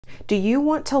Do you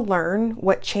want to learn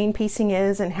what chain piecing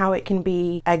is and how it can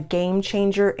be a game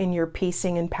changer in your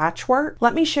piecing and patchwork?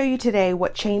 Let me show you today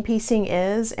what chain piecing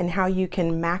is and how you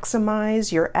can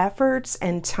maximize your efforts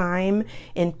and time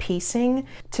in piecing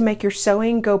to make your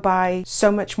sewing go by so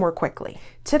much more quickly.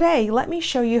 Today, let me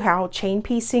show you how chain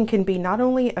piecing can be not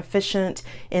only efficient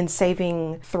in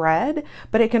saving thread,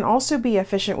 but it can also be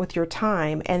efficient with your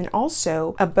time, and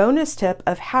also a bonus tip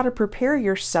of how to prepare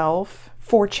yourself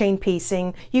for chain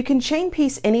piecing. You can chain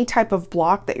piece any type of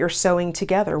block that you're sewing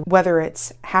together, whether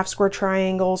it's half square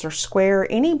triangles or square,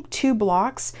 any two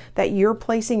blocks that you're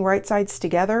placing right sides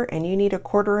together and you need a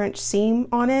 1/4 inch seam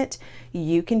on it,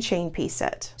 you can chain piece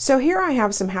it. So here I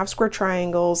have some half square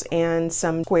triangles and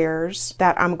some squares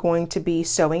that I'm going to be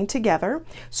sewing together.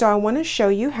 So I want to show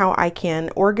you how I can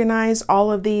organize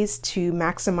all of these to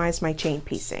maximize my chain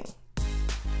piecing.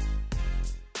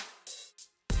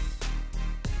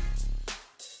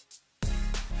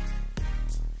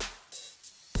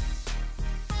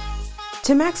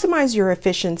 To maximize your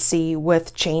efficiency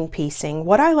with chain piecing,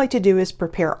 what I like to do is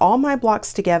prepare all my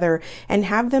blocks together and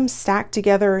have them stacked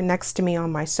together next to me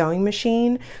on my sewing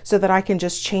machine so that I can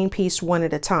just chain piece one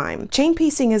at a time. Chain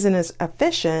piecing isn't as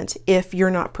efficient if you're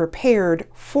not prepared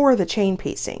for the chain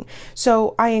piecing.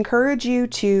 So I encourage you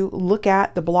to look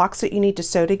at the blocks that you need to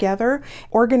sew together,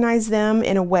 organize them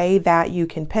in a way that you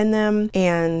can pin them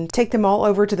and take them all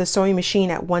over to the sewing machine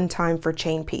at one time for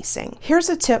chain piecing. Here's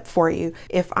a tip for you.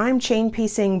 If I'm chain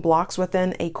piecing blocks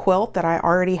within a quilt that I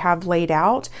already have laid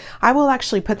out, I will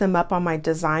actually put them up on my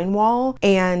design wall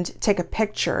and take a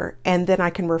picture, and then I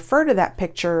can refer to that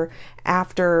picture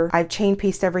after I've chain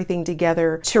pieced everything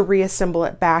together to reassemble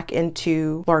it back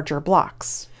into larger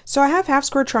blocks. So I have half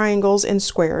square triangles and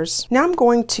squares. Now I'm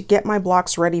going to get my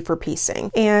blocks ready for piecing.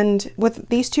 And with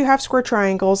these two half square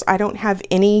triangles, I don't have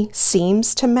any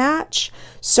seams to match.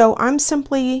 So I'm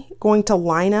simply going to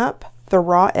line up the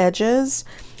raw edges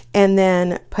and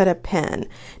then put a pin.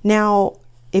 Now,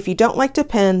 if you don't like to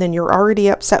pin, then you're already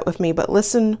upset with me, but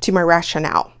listen to my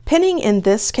rationale. Pinning in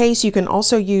this case, you can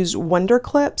also use wonder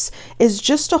clips, is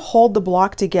just to hold the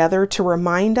block together to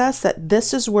remind us that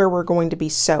this is where we're going to be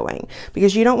sewing,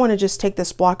 because you don't want to just take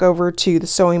this block over to the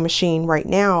sewing machine right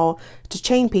now to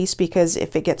chain piece, because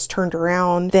if it gets turned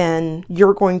around, then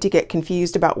you're going to get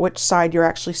confused about which side you're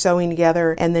actually sewing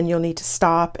together, and then you'll need to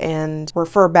stop and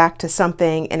refer back to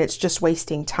something, and it's just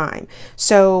wasting time.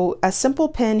 So a simple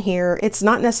pin here, it's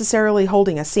not necessarily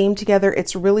holding a seam together,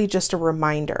 it's really just a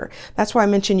reminder. That's why I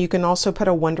mentioned you can also put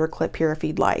a wonder clip here if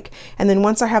you'd like. And then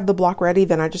once I have the block ready,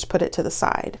 then I just put it to the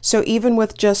side. So even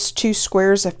with just 2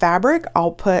 squares of fabric,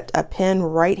 I'll put a pin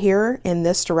right here in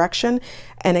this direction.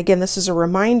 And again, this is a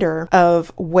reminder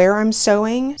of where I'm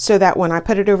sewing so that when I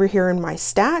put it over here in my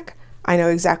stack, I know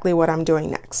exactly what I'm doing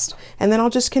next. And then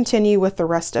I'll just continue with the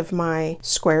rest of my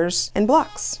squares and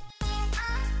blocks.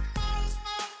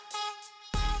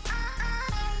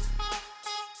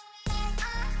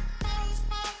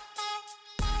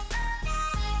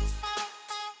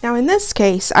 Now in this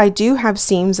case, I do have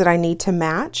seams that I need to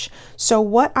match. So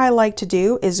what I like to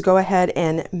do is go ahead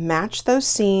and match those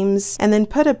seams and then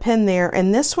put a pin there.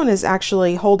 And this one is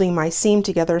actually holding my seam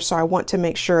together, so I want to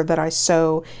make sure that I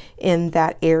sew in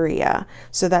that area.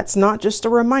 So that's not just a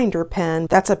reminder pin,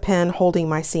 that's a pin holding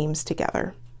my seams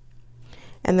together.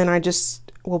 And then I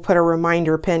just will put a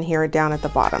reminder pin here down at the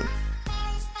bottom.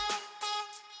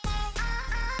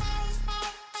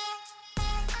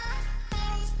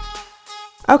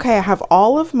 Okay, I have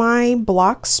all of my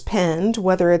blocks pinned,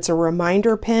 whether it's a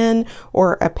reminder pin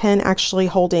or a pin actually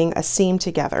holding a seam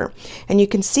together. And you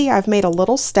can see I've made a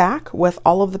little stack with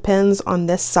all of the pins on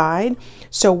this side.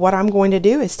 So what I'm going to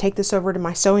do is take this over to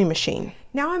my sewing machine.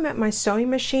 Now I'm at my sewing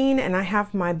machine and I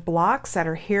have my blocks that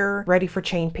are here ready for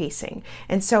chain piecing.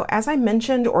 And so as I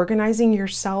mentioned, organizing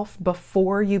yourself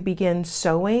before you begin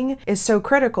sewing is so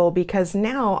critical, because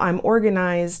now I'm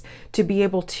organized to be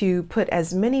able to put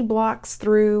as many blocks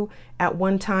through at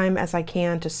one time as I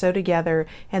can to sew together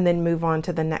and then move on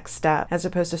to the next step, as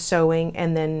opposed to sewing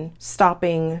and then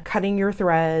stopping, cutting your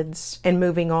threads and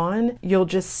moving on. You'll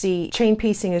just see chain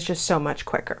piecing is just so much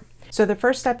quicker. So the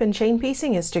first step in chain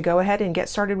piecing is to go ahead and get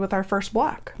started with our first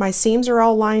block. My seams are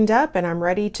all lined up and I'm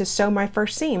ready to sew my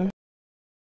first seam.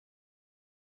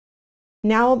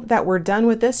 Now that we're done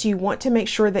with this, you want to make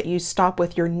sure that you stop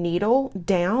with your needle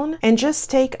down and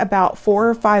just take about 4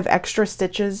 or 5 extra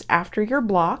stitches after your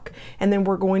block, and then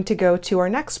we're going to go to our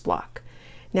next block.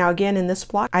 Now again, in this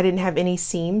block, I didn't have any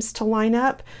seams to line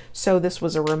up, so this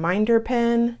was a reminder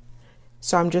pin.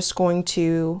 So I'm just going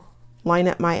to line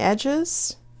up my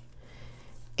edges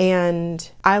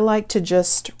And I like to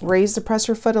just raise the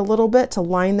presser foot a little bit to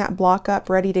line that block up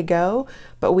ready to go.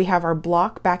 But we have our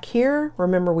block back here.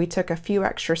 Remember, we took a few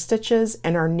extra stitches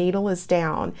and our needle is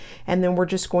down. And then we're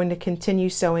just going to continue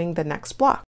sewing the next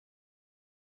block.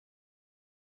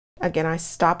 Again, I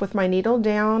stop with my needle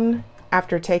down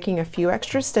after taking a few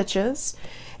extra stitches.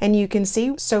 And you can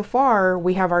see so far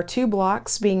we have our 2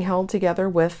 blocks being held together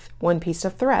with 1 piece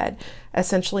of thread,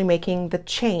 essentially making the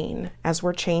chain as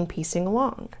we're chain piecing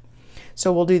along.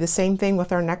 So we'll do the same thing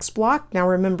with our next block. Now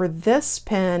remember, this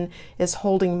pin is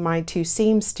holding my 2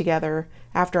 seams together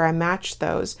after I matched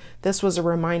those. This was a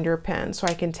reminder pin, so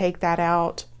I can take that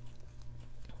out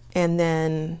and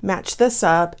then match this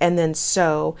up and then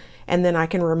sew, and then I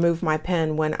can remove my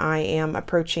pin when I am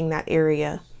approaching that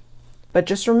area. But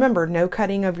just remember, no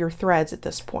cutting of your threads at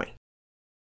this point.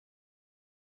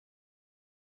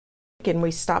 Again,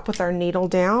 we stop with our needle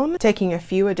down, taking a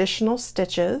few additional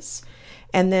stitches,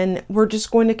 and then we're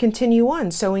just going to continue on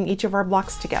sewing each of our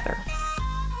blocks together.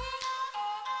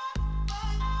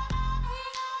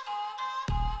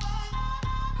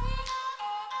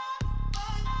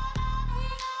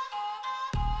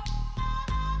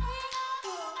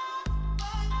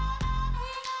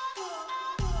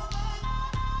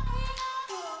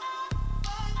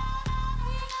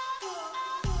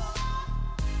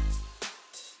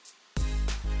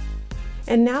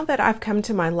 And now that I've come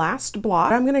to my last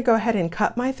block, I'm going to go ahead and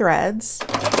cut my threads,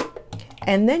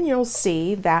 and then you'll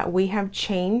see that we have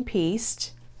chain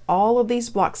pieced all of these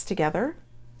blocks together,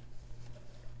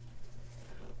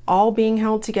 all being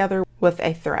held together with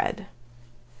a thread.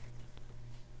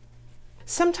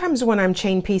 Sometimes when I'm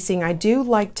chain piecing, I do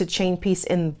like to chain piece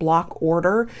in block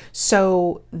order.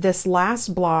 So this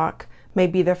last block may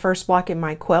be the first block in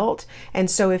my quilt,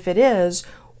 and so if it is,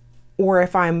 or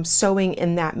if I'm sewing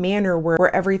in that manner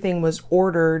where everything was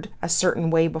ordered a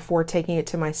certain way before taking it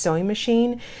to my sewing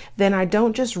machine, then I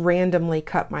don't just randomly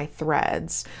cut my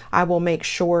threads. I will make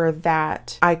sure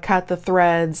that I cut the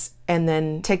threads and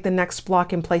then take the next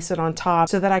block and place it on top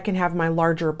so that I can have my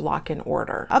larger block in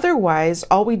order. Otherwise,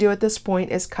 all we do at this point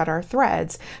is cut our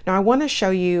threads. Now I want to show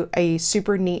you a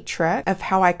super neat trick of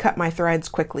how I cut my threads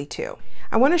quickly too.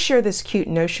 I want to share this cute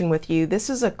notion with you. This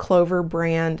is a Clover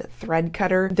brand thread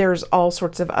cutter. There's all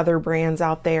sorts of other brands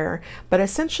out there, but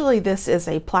essentially this is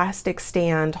a plastic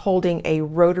stand holding a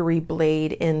rotary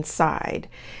blade inside.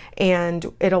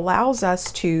 And it allows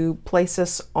us to place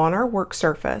this on our work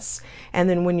surface. And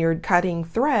then when you're cutting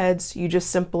threads, you just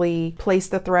simply place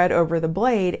the thread over the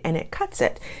blade and it cuts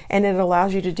it. And it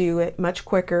allows you to do it much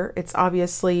quicker. It's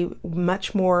obviously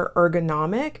much more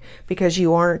ergonomic because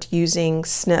you aren't using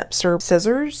snips or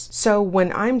scissors. So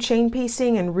when I'm chain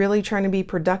piecing and really trying to be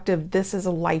productive, this is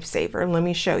a lifesaver. Let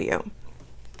me show you.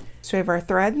 So we have our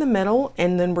thread in the middle,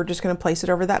 and then we're just going to place it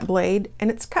over that blade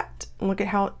and it's cut. And look at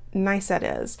how nice that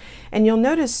is. And you'll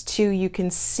notice too, you can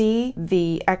see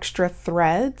the extra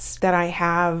threads that I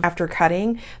have after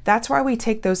cutting. That's why we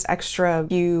take those extra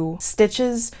few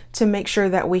stitches to make sure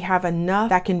that we have enough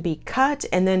that can be cut.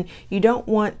 And then you don't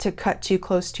want to cut too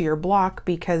close to your block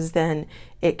because then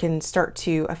it can start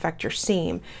to affect your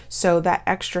seam. So that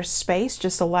extra space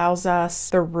just allows us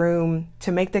the room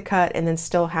to make the cut and then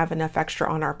still have enough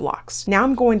extra on our blocks. Now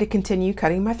I'm going to continue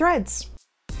cutting my threads.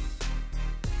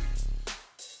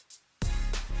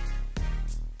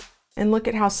 And look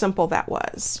at how simple that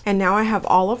was. And now I have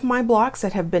all of my blocks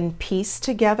that have been pieced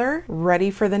together, ready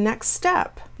for the next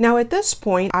step. Now at this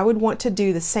point, I would want to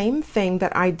do the same thing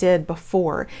that I did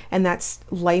before, and that's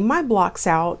lay my blocks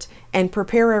out and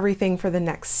prepare everything for the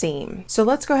next seam. So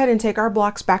let's go ahead and take our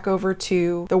blocks back over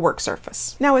to the work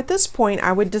surface. Now at this point,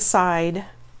 I would decide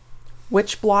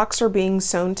which blocks are being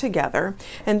sewn together,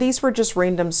 and these were just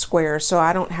random squares, so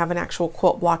I don't have an actual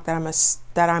quilt block that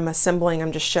I'm assembling.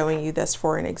 I'm just showing you this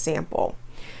for an example.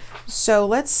 So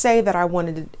let's say that I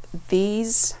wanted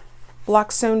these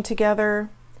blocks sewn together,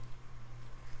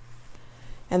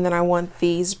 and then I want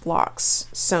these blocks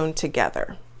sewn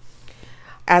together.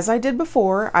 As I did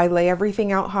before, I lay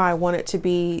everything out how I want it to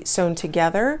be sewn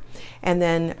together and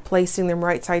then placing them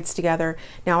right sides together.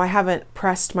 Now I haven't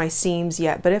pressed my seams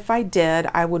yet, but if I did,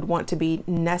 I would want to be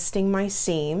nesting my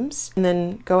seams and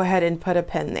then go ahead and put a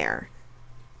pin there.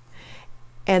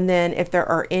 And then if there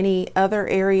are any other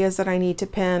areas that I need to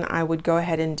pin, I would go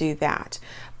ahead and do that.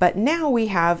 But now we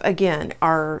have, again,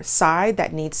 our side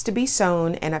that needs to be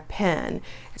sewn and a pin.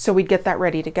 So we'd get that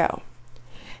ready to go.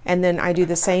 And then I do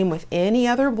the same with any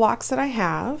other blocks that I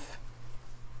have.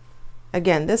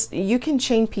 Again, this, you can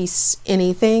chain piece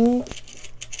anything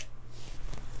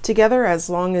together as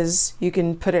long as you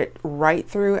can put it right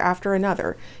through after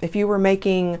another. If you were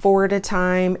making 4 at a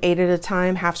time, 8 at a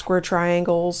time, half square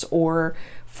triangles, or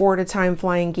 4 at a time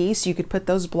flying geese, you could put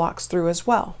those blocks through as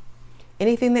well.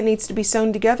 Anything that needs to be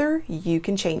sewn together, you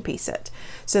can chain piece it.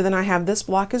 So then I have this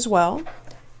block as well,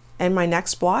 and my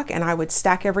next block, and I would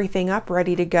stack everything up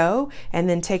ready to go and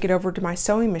then take it over to my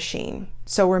sewing machine.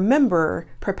 So remember,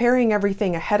 preparing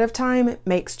everything ahead of time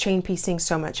makes chain piecing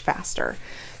so much faster.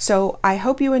 So I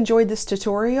hope you enjoyed this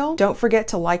tutorial. Don't forget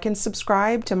to like and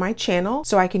subscribe to my channel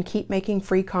so I can keep making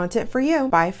free content for you.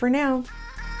 Bye for now.